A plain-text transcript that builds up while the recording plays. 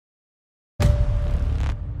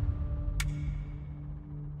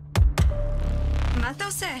מה אתה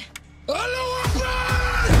עושה?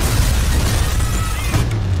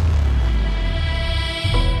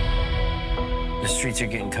 The streets are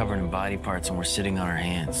getting covered in body parts and we're sitting on our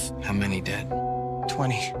hands. How many dead?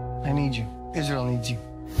 20. I need you. Israel needs you.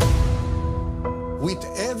 With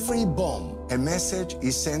every bomb, a message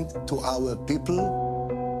is sent to our people.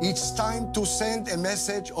 It's time to send a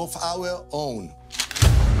message of our own.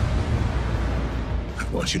 I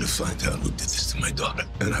want you to find out who did this to my daughter,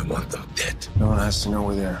 and I want them dead. No one has to know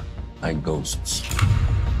we're there. Like ghosts.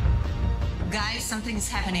 Guys, something's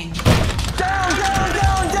happening. Down!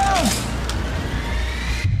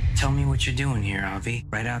 Tell me what you're doing here, Avi.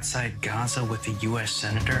 Right outside Gaza with a U.S.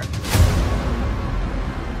 senator?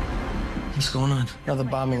 What's going on? Another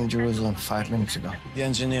bombing in Jerusalem 5 minutes ago. The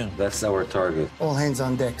engineer. That's our target. All hands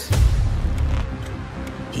on deck.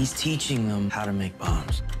 He's teaching them how to make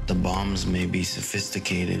bombs. The bombs may be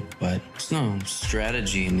sophisticated, but there's no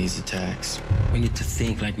strategy in these attacks. We need to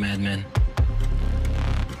think like madmen.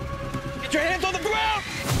 Get your hands on the ground!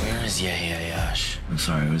 Where is Yahya Ayyash? I'm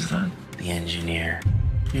sorry, who's that? The engineer.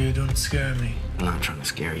 You don't scare me. I'm not trying to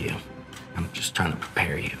scare you. I'm just trying to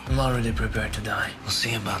prepare you. I'm already prepared to die. We'll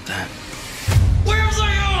see about that. Where's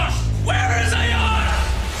Ayyash? Where is Ayyash?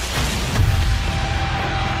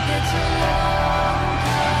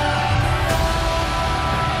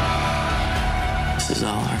 This is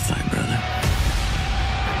all our fight, brother.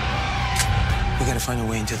 We gotta find a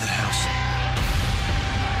way into that house.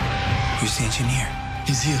 Who's the engineer?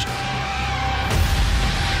 He's here.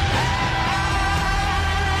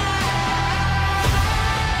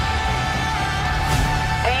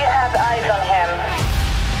 Do you have eyes on him?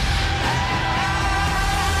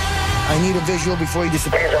 I need a visual before he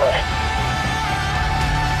disappears.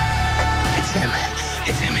 It's him.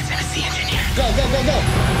 It's him. It's the engineer.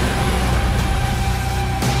 Go!